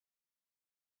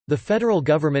The federal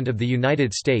government of the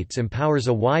United States empowers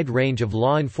a wide range of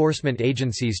law enforcement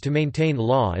agencies to maintain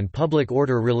law and public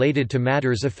order related to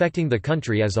matters affecting the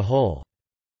country as a whole.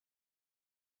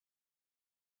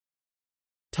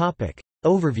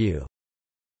 Overview.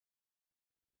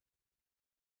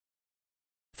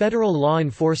 Federal law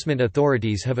enforcement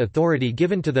authorities have authority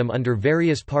given to them under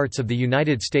various parts of the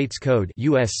United States Code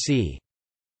 (USC).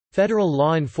 Federal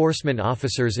law enforcement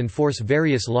officers enforce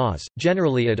various laws,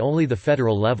 generally at only the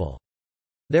federal level.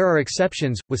 There are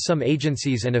exceptions, with some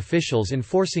agencies and officials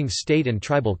enforcing state and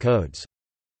tribal codes.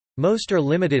 Most are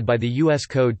limited by the U.S.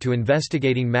 Code to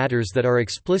investigating matters that are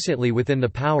explicitly within the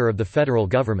power of the federal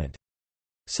government.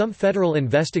 Some federal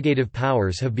investigative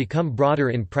powers have become broader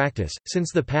in practice.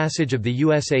 Since the passage of the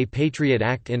USA Patriot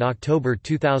Act in October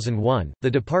 2001, the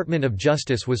Department of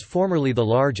Justice was formerly the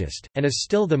largest, and is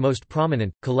still the most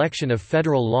prominent, collection of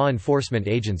federal law enforcement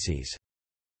agencies.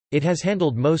 It has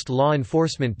handled most law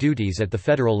enforcement duties at the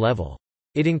federal level.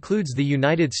 It includes the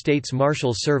United States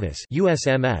Marshals Service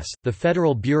 (USMS), the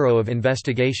Federal Bureau of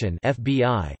Investigation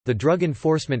 (FBI), the Drug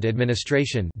Enforcement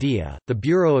Administration (DEA), the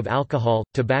Bureau of Alcohol,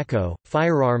 Tobacco,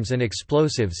 Firearms and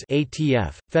Explosives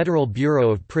 (ATF), Federal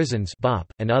Bureau of Prisons (BOP),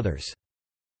 and others.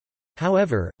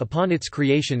 However, upon its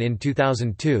creation in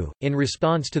 2002, in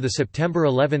response to the September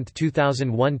 11,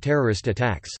 2001 terrorist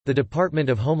attacks, the Department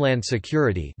of Homeland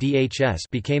Security (DHS)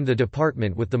 became the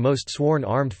department with the most sworn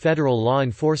armed federal law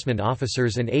enforcement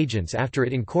officers and agents after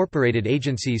it incorporated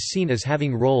agencies seen as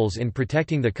having roles in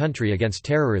protecting the country against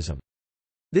terrorism.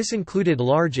 This included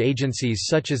large agencies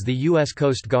such as the U.S.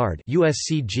 Coast Guard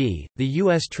 (USCG), the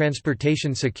U.S.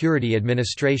 Transportation Security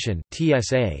Administration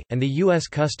 (TSA), and the U.S.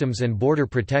 Customs and Border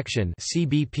Protection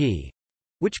 (CBP),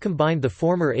 which combined the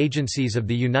former agencies of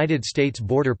the United States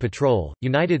Border Patrol,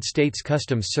 United States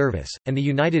Customs Service, and the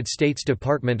United States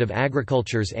Department of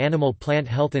Agriculture's Animal Plant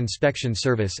Health Inspection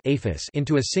Service (APHIS)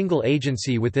 into a single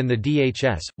agency within the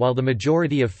DHS. While the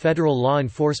majority of federal law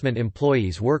enforcement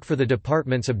employees work for the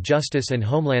Departments of Justice and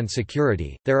Homeland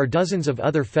Security, there are dozens of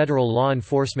other federal law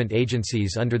enforcement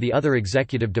agencies under the other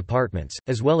executive departments,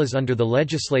 as well as under the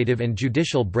legislative and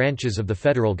judicial branches of the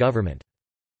federal government.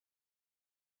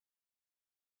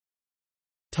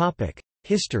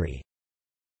 History.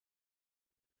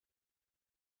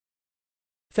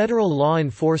 Federal law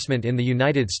enforcement in the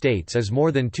United States is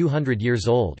more than 200 years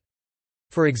old.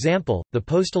 For example, the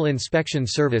Postal Inspection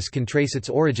Service can trace its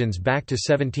origins back to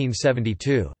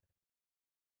 1772.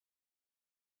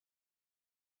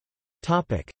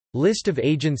 List of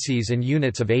agencies and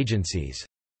units of agencies.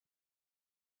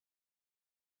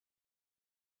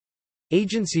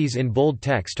 Agencies in bold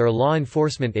text are law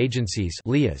enforcement agencies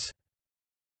 (LEAs).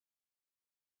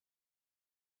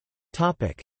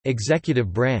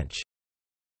 Executive branch.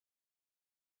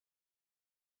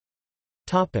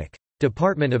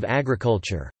 Department of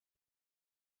Agriculture.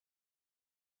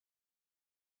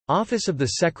 Office of the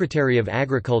Secretary of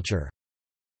Agriculture.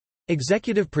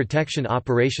 Executive Protection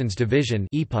Operations Division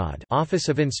 (EPOD), Office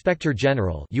of Inspector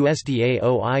General (USDA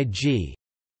OIG).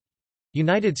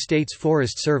 United States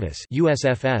Forest Service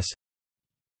 (USFS).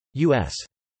 U.S.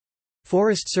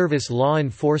 Forest Service Law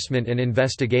Enforcement and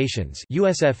Investigations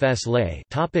USFS LA.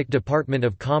 Department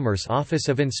of Commerce Office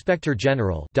of Inspector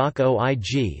General DOC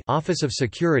OIG Office of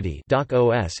Security DOC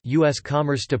OS U.S.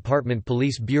 Commerce Department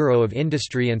Police Bureau of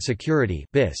Industry and Security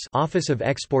BIS Office of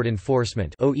Export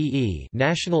Enforcement OEE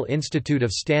National Institute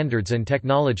of Standards and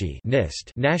Technology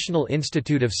NIST National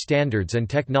Institute of Standards and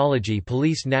Technology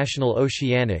Police National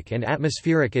Oceanic and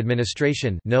Atmospheric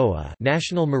Administration NOAA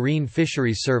National Marine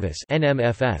Fisheries Service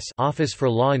NMFS Office for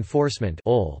Law Enforcement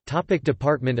OL.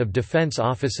 Department of Defense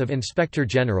Office of Inspector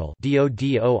General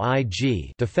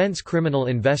DODOIG Defense Criminal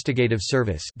Investigative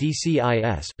Service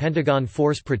DCIS Pentagon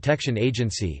Force Protection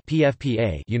Agency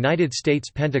PFPA United States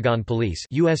Pentagon Police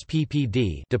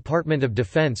USPPD Department of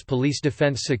Defense Police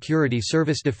Defense Security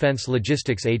Service Defense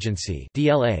Logistics Agency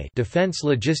DLA Defense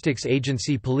Logistics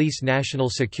Agency Police National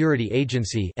Security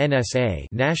Agency NSA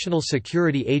National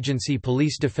Security Agency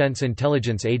Police Defense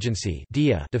Intelligence Agency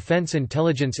DIA Defense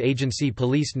Intelligence Agency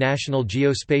Police National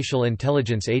Geospatial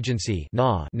Intelligence Agency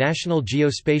NA National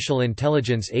Geospatial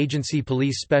Intelligence Agency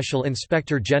Police Special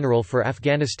Inspector General for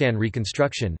Afghanistan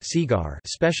Reconstruction SIGAR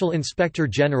Special Inspector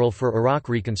General for Iraq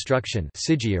Reconstruction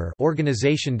SIGIR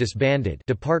Organization disbanded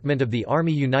Department of the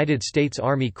Army United States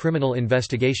Army Criminal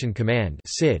Investigation Command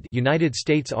SID United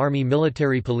States Army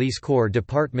Military Police Corps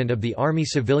Department of the Army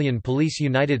Civilian Police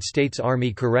United States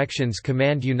Army Corrections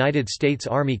Command United States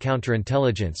Army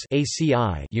Counterintelligence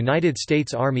ACI United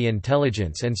States Army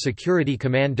Intelligence and Security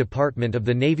Command Department of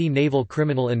the Navy Naval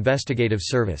Criminal Investigative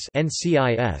Service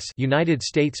NCIS United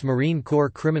States Marine Corps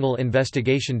Criminal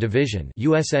Investigation Division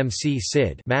USMC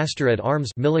SID Master at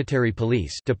Arms Military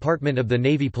Police Department of the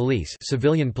Navy Police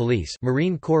Civilian Police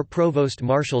Marine Corps Provost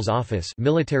Marshal's Office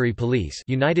Military Police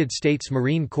United States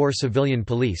Marine Corps Civilian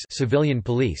Police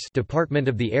Department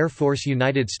of the Air Force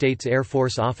United States Air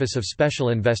Force Office of Special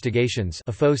Investigations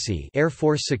Air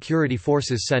Force Security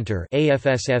Forces Center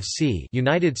AFSFC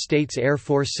United States Air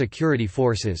Force Security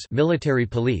Forces Military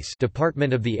Police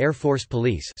Department of the Air Force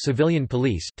Police Civilian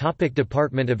Police Topic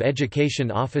Department of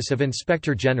Education Office of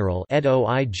Inspector General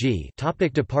EDOIG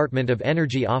Topic Department of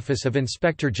Energy Office of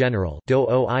Inspector General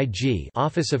DOOIG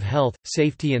Office of Health,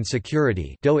 Safety and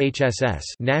Security DOHSS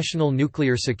National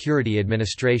Nuclear Security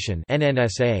Administration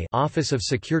NNSA Office of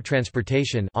Secure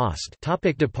Transportation OST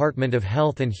Topic Department of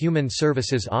Health and Human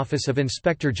Services Office of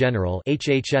Inspector General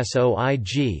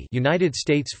HHSOIG United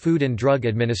States Food and Drug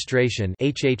Administration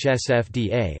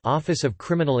HHSFDA Office of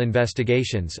Criminal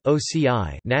Investigations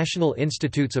OCI National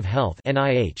Institutes of Health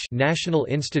NIH National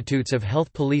Institutes of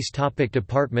Health Police Topic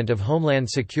Department of Homeland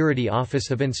Security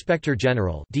Office of Inspector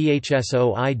General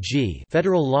DHSOIG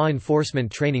Federal Law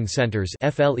Enforcement Training Centers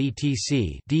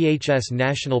FLETC DHS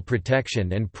National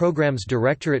Protection and Programs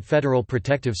Directorate Federal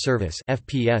Protective Service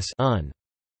FPS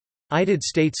United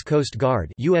States Coast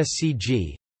Guard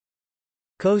USCG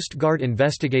Coast Guard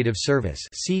Investigative Service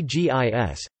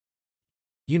CGIS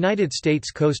United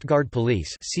States Coast Guard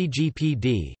Police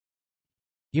CGPD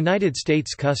United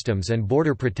States Customs and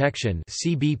Border Protection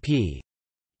CBP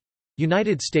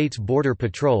United States Border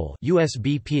Patrol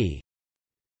USBP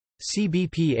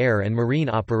CBP Air and Marine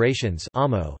Operations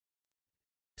AMO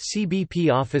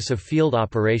CBP Office of Field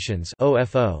Operations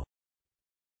OFO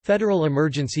Federal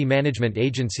Emergency Management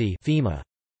Agency FEMA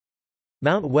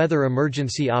Mount Weather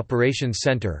Emergency Operations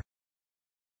Center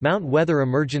Mount Weather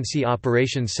Emergency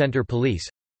Operations Center Police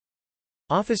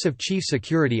Office of Chief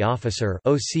Security Officer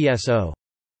OCSO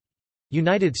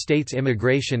United States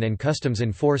Immigration and Customs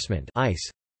Enforcement ICE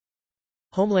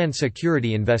Homeland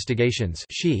Security Investigations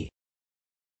SHE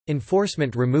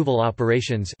Enforcement Removal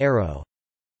Operations ARROW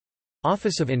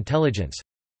Office of Intelligence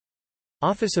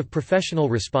Office of Professional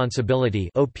Responsibility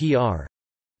OPR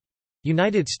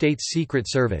United States Secret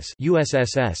Service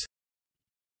USSS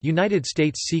United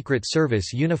States Secret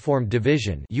Service Uniformed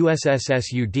Division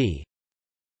USSSUD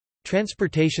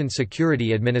Transportation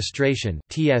Security Administration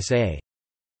TSA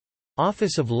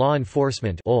Office of Law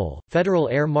Enforcement OL Federal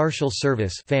Air Marshal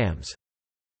Service FAMS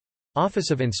Office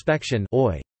of Inspection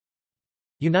OI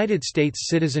United States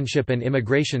Citizenship and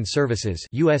Immigration Services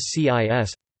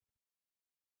USCIS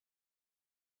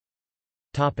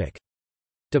Topic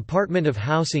Department of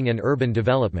Housing and Urban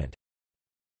Development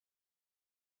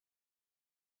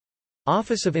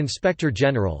Office of Inspector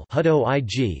General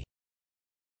HUD-OIG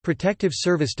Protective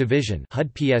Service Division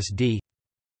HUD-PSD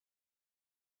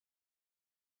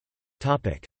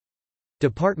Topic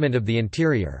Department of the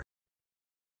Interior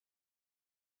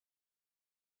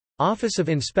Office of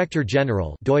Inspector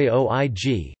General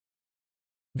DOI-OIG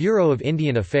Bureau of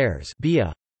Indian Affairs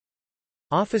BIA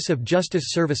Office of Justice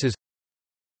Services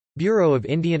Bureau of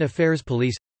Indian Affairs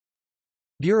Police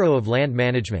Bureau of Land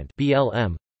Management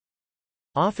BLM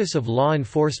Office of Law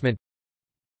Enforcement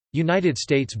United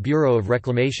States Bureau of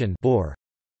Reclamation BOR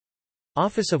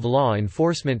Office of Law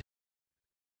Enforcement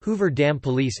Hoover Dam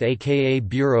Police aka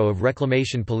Bureau of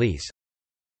Reclamation Police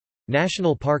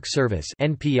National Park Service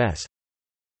NPS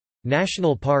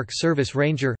National Park Service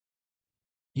Ranger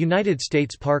United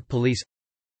States Park Police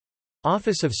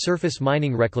Office of Surface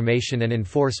Mining Reclamation and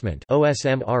Enforcement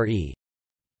OSMRE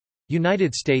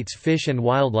United States Fish and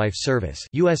Wildlife Service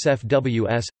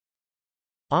USFWS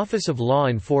Office of Law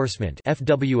Enforcement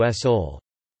FWS-OL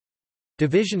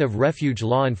Division of Refuge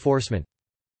Law Enforcement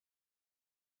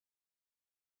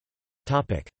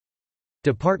Topic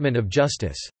Department of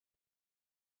Justice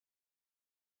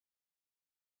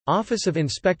Office of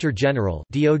Inspector General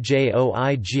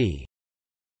DOJ-OIG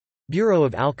Bureau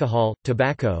of Alcohol,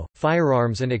 Tobacco,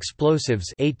 Firearms and Explosives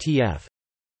ATF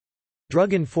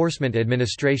Drug Enforcement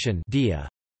Administration DEA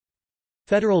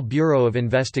Federal Bureau of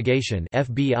Investigation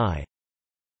FBI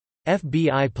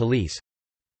FBI Police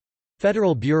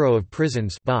Federal Bureau of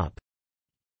Prisons BOP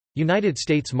United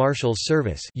States Marshals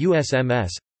Service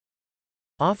USMS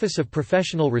Office of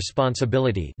Professional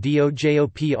Responsibility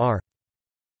DOJOPR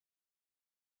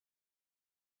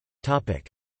Topic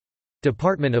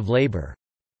Department of Labor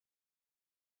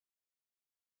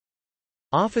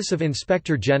Office of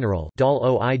Inspector General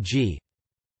DOL-OIG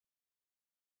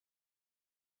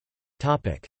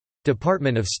Topic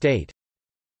Department of State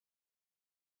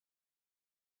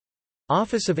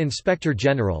Office of Inspector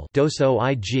General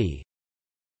 (DOS-OIG),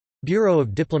 Bureau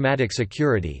of Diplomatic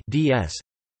Security (DS),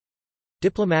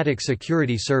 Diplomatic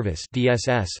Security Service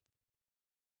 (DSS).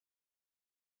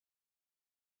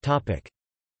 Topic: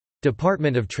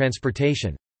 Department of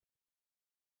Transportation.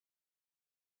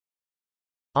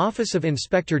 Office of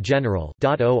Inspector General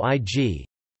 (OIG),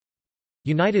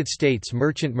 United States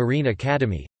Merchant Marine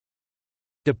Academy,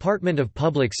 Department of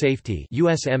Public Safety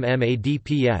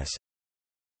USMMADPS,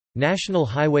 National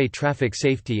Highway Traffic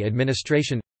Safety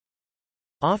Administration,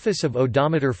 Office of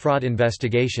Odometer Fraud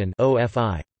Investigation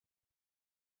OFI.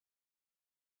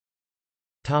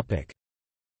 Topic: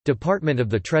 Department of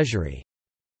the Treasury.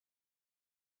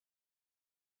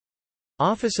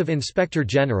 Office of Inspector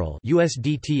General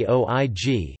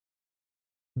USDT-OIG,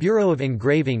 Bureau of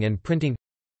Engraving and Printing,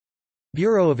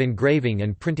 Bureau of Engraving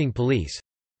and Printing Police,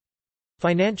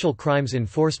 Financial Crimes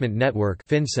Enforcement Network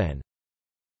 (FinCEN),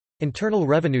 Internal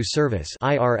Revenue Service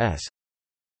 (IRS),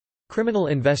 Criminal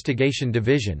Investigation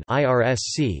Division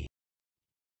 (IRSC),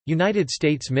 United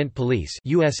States Mint Police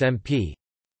 (USMP),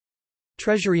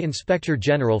 Treasury Inspector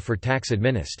General for Tax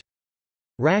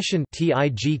Administration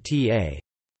 (TIGTA),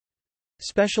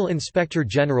 Special Inspector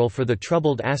General for the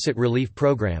Troubled Asset Relief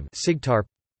Program (SIGTARP).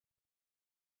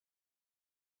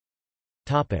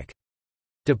 Topic: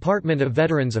 Department of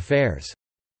Veterans Affairs.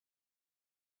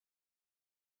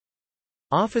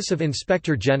 Office of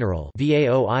Inspector General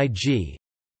VAOIG,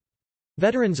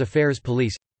 Veterans Affairs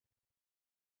Police.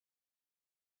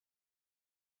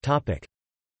 Topic: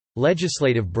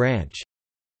 Legislative Branch.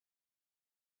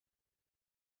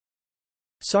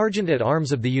 Sergeant at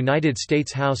Arms of the United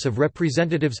States House of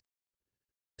Representatives,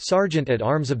 Sergeant at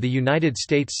Arms of the United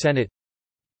States Senate,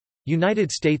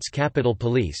 United States Capitol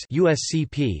Police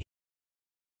USCP,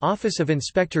 Office of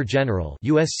Inspector General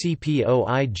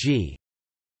USCPOIG,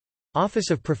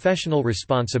 Office of Professional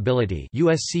Responsibility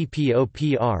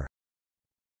USCPOPR,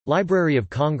 Library of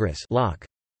Congress LOC,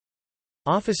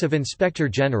 Office of Inspector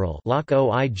General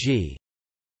LOC-OIG,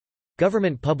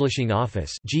 Government Publishing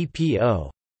Office GPO,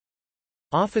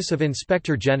 Office of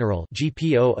Inspector General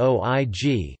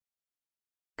GPOOIG,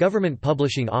 Government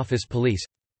Publishing Office Police.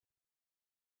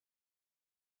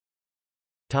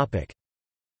 Topic: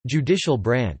 Judicial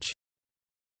Branch.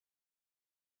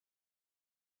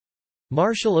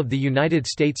 Marshal of the United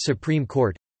States Supreme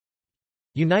Court,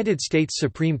 United States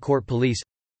Supreme Court Police,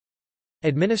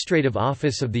 Administrative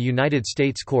Office of the United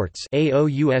States Courts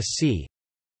AOUSC,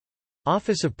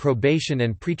 Office of Probation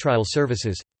and Pretrial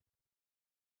Services.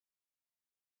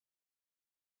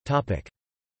 Topic: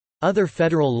 Other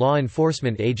federal law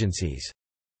enforcement agencies.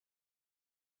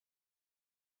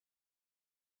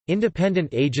 Independent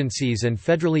agencies and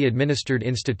federally administered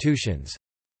institutions.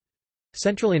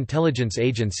 Central Intelligence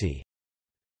Agency,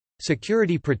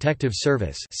 Security Protective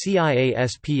Service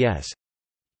CIASPS,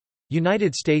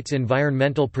 United States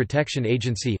Environmental Protection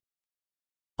Agency,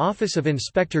 Office of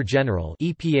Inspector General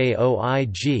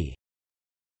EPAOIG,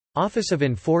 Office of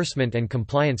Enforcement and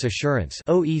Compliance Assurance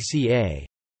OECA,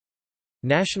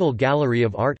 National Gallery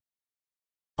of Art,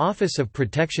 Office of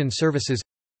Protection Services,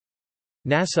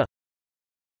 NASA,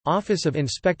 Office of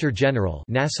Inspector General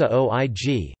NASA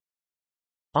OIG,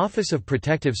 Office of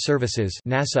Protective Services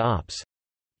NASA Ops,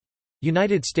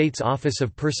 United States Office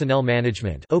of Personnel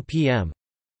Management OPM,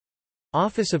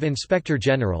 Office of Inspector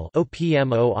General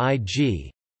OPM-OIG,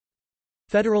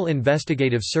 Federal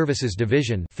Investigative Services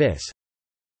Division FIS,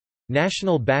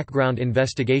 National Background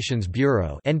Investigations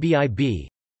Bureau NBIB,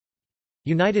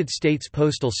 United States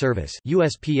Postal Service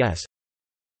USPS,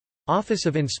 Office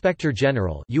of Inspector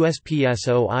General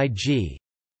USPS-OIG,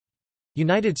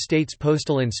 United States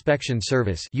Postal Inspection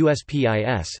Service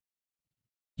USPIS,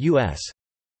 U.S.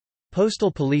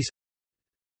 Postal Police,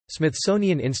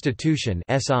 Smithsonian Institution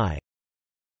SI,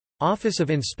 Office of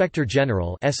Inspector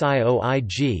General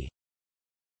SIOIG,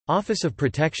 Office of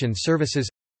Protection Services,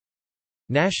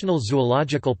 National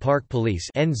Zoological Park Police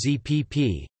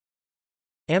NZPP,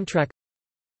 Amtrak,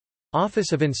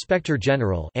 Office of Inspector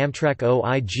General Amtrak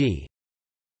OIG,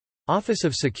 Office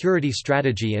of Security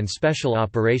Strategy and Special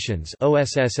Operations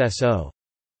OSSSO,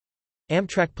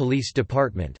 Amtrak Police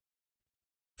Department,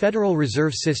 Federal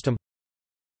Reserve System,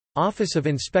 Office of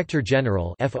Inspector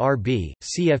General FRB,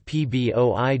 CFPB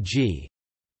OIG,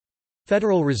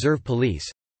 Federal Reserve Police,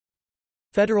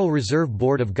 Federal Reserve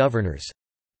Board of Governors,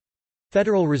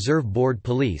 Federal Reserve Board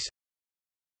Police,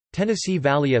 Tennessee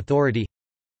Valley Authority,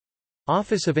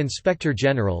 Office of Inspector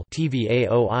General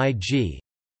TVAOIG,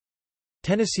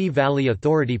 Tennessee Valley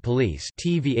Authority Police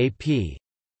TVAP,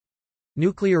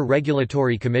 Nuclear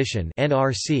Regulatory Commission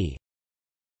NRC,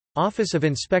 Office of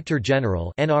Inspector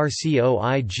General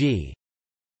NRCOIG,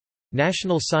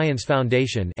 National Science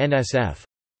Foundation (NSF).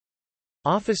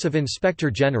 Office of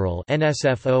Inspector General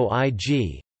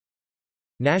 (NSFOIG).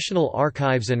 National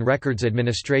Archives and Records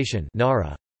Administration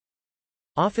 (NARA).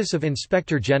 Office of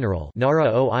Inspector General (NARA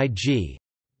OIG).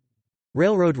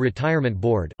 Railroad Retirement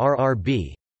Board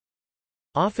 (RRB).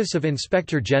 Office of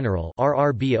Inspector General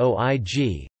 (RRB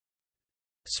OIG).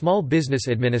 Small Business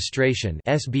Administration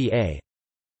 (SBA).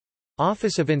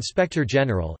 Office of Inspector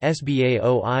General (SBA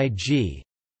OIG).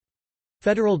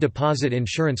 Federal Deposit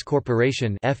Insurance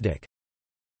Corporation (FDIC).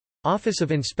 Office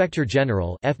of Inspector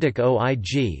General (FDIC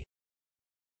OIG).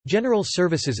 General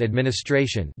Services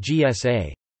Administration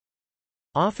 (GSA).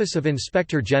 Office of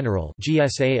Inspector General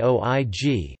 (GSA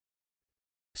OIG).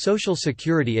 Social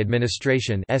Security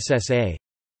Administration (SSA).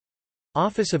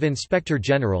 Office of Inspector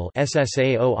General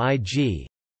 (SSA OIG).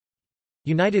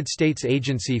 United States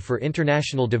Agency for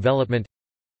International Development.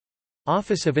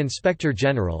 Office of Inspector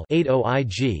General (AID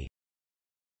OIG).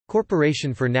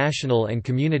 Corporation for National and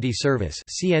Community Service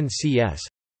 (CNCS).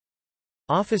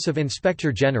 Office of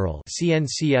Inspector General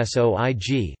 (CNCS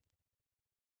OIG).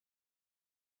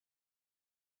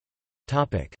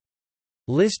 Topic: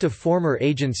 List of former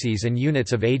agencies and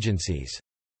units of agencies.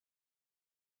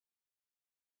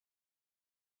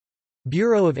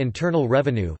 Bureau of Internal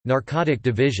Revenue, Narcotic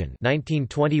Division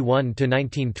 1921 to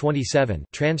 1927,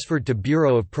 transferred to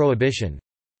Bureau of Prohibition.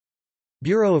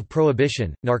 Bureau of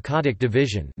Prohibition, Narcotic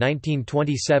Division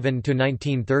 1927 to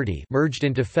 1930, merged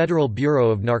into Federal Bureau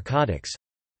of Narcotics.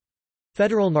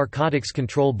 Federal Narcotics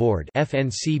Control Board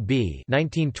 (FNCB)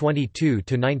 1922 to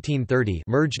 1930,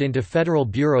 merged into Federal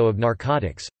Bureau of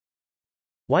Narcotics.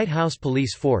 White House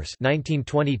Police Force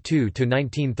 1922 to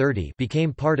 1930,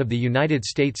 became part of the United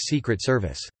States Secret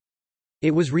Service.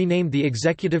 It was renamed the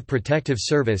Executive Protective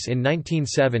Service in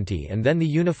 1970 and then the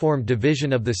Uniformed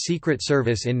Division of the Secret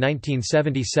Service in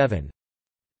 1977.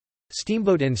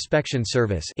 Steamboat Inspection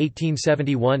Service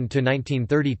 1871 to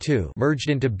 1932, merged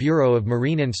into Bureau of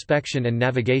Marine Inspection and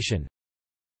Navigation.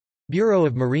 Bureau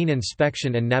of Marine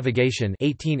Inspection and Navigation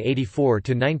 1884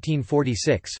 to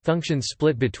 1946, functions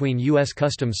split between U.S.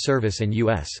 Customs Service and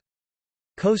U.S.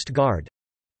 Coast Guard.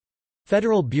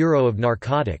 Federal Bureau of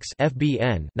Narcotics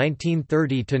 (FBN)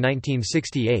 1930 to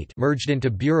 1968, merged into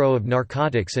Bureau of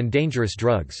Narcotics and Dangerous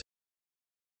Drugs.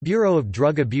 Bureau of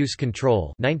Drug Abuse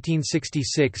Control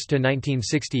 1966 to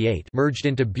 1968, merged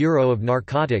into Bureau of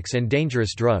Narcotics and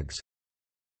Dangerous Drugs.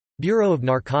 Bureau of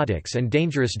Narcotics and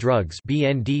Dangerous Drugs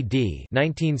 (BNDD)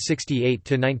 1968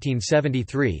 to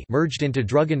 1973, merged into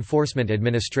Drug Enforcement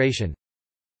Administration.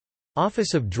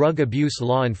 Office of Drug Abuse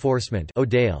Law Enforcement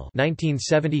 (ODALE)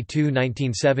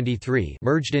 1972–1973,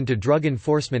 merged into Drug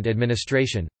Enforcement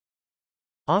Administration.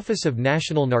 Office of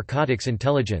National Narcotics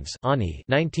Intelligence (ONI)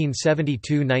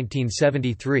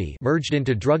 1972–1973, merged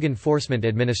into Drug Enforcement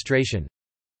Administration.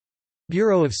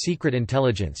 Bureau of Secret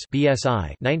Intelligence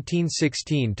 (BSI)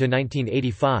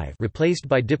 1916–1985, replaced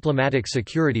by Diplomatic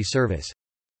Security Service.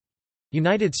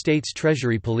 United States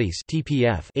Treasury Police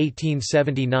 (TPF)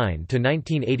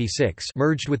 1879–1986,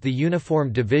 merged with the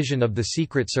Uniformed Division of the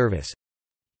Secret Service.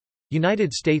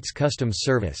 United States Customs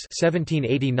Service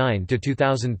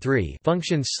 1789–2003,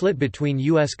 functions split between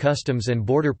U.S. Customs and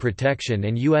Border Protection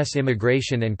and U.S.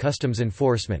 Immigration and Customs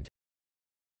Enforcement.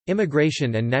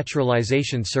 Immigration and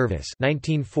Naturalization Service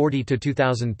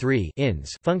 1940–2003,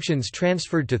 INS, functions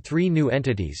transferred to three new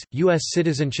entities: U.S.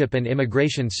 Citizenship and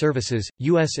Immigration Services,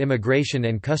 U.S. Immigration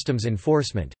and Customs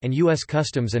Enforcement, and U.S.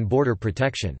 Customs and Border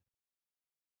Protection.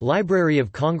 Library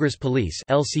of Congress Police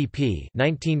 (LCP)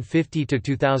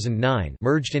 1950–2009,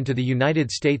 merged into the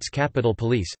United States Capitol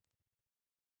Police.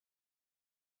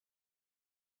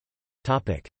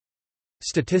 Topic: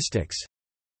 Statistics.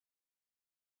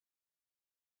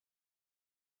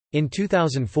 In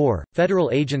 2004, federal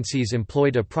agencies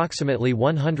employed approximately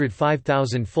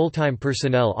 105,000 full-time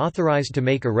personnel authorized to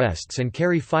make arrests and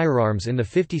carry firearms in the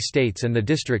 50 states and the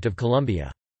District of Columbia.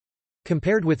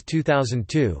 Compared with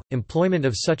 2002, employment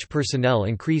of such personnel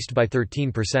increased by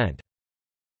 13%.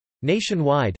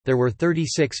 Nationwide, there were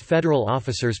 36 federal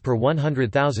officers per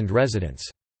 100,000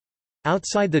 residents.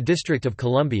 Outside the District of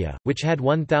Columbia, which had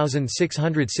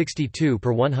 1,662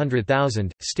 per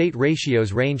 100,000, state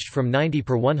ratios ranged from 90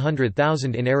 per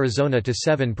 100,000 in Arizona to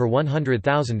 7 per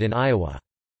 100,000 in Iowa.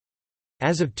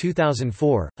 As of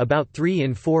 2004, about 3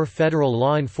 in 4 federal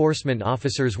law enforcement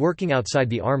officers working outside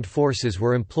the armed forces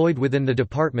were employed within the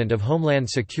Department of Homeland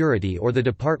Security or the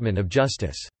Department of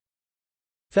Justice.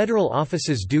 Federal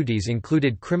offices' duties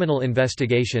included criminal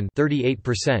investigation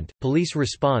 38%, police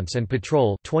response and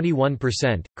patrol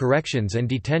 21%, corrections and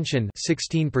detention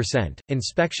 16%,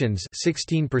 inspections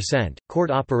 16%,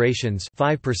 court operations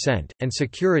 5%, and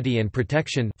security and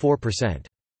protection 4%.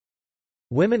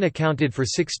 Women accounted for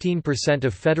 16%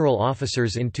 of federal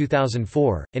officers in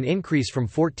 2004, an increase from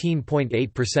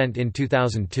 14.8% in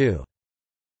 2002.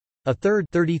 A third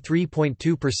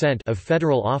 (33.2%) of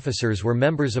federal officers were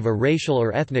members of a racial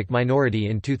or ethnic minority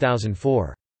in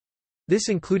 2004. This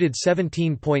included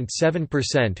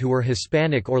 17.7% who were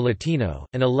Hispanic or Latino,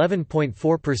 and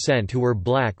 11.4% who were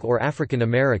Black or African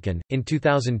American. In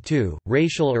 2002,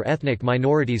 racial or ethnic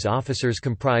minorities officers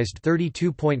comprised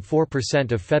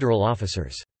 32.4% of federal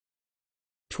officers.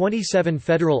 27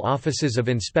 federal offices of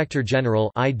Inspector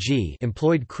General (IG)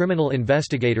 employed criminal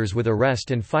investigators with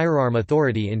arrest and firearm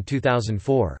authority in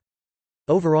 2004.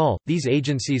 Overall, these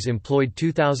agencies employed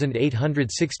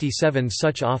 2,867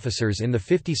 such officers in the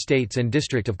 50 states and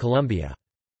District of Columbia.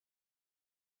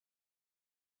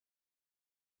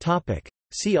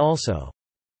 See also: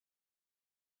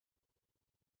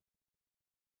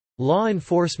 Law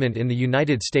enforcement in the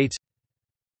United States.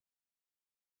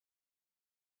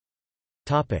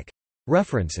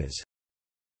 References.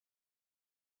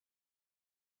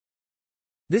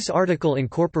 This article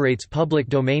incorporates public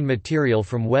domain material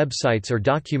from websites or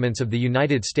documents of the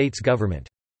United States government.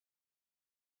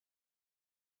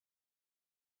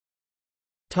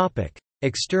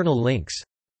 External links.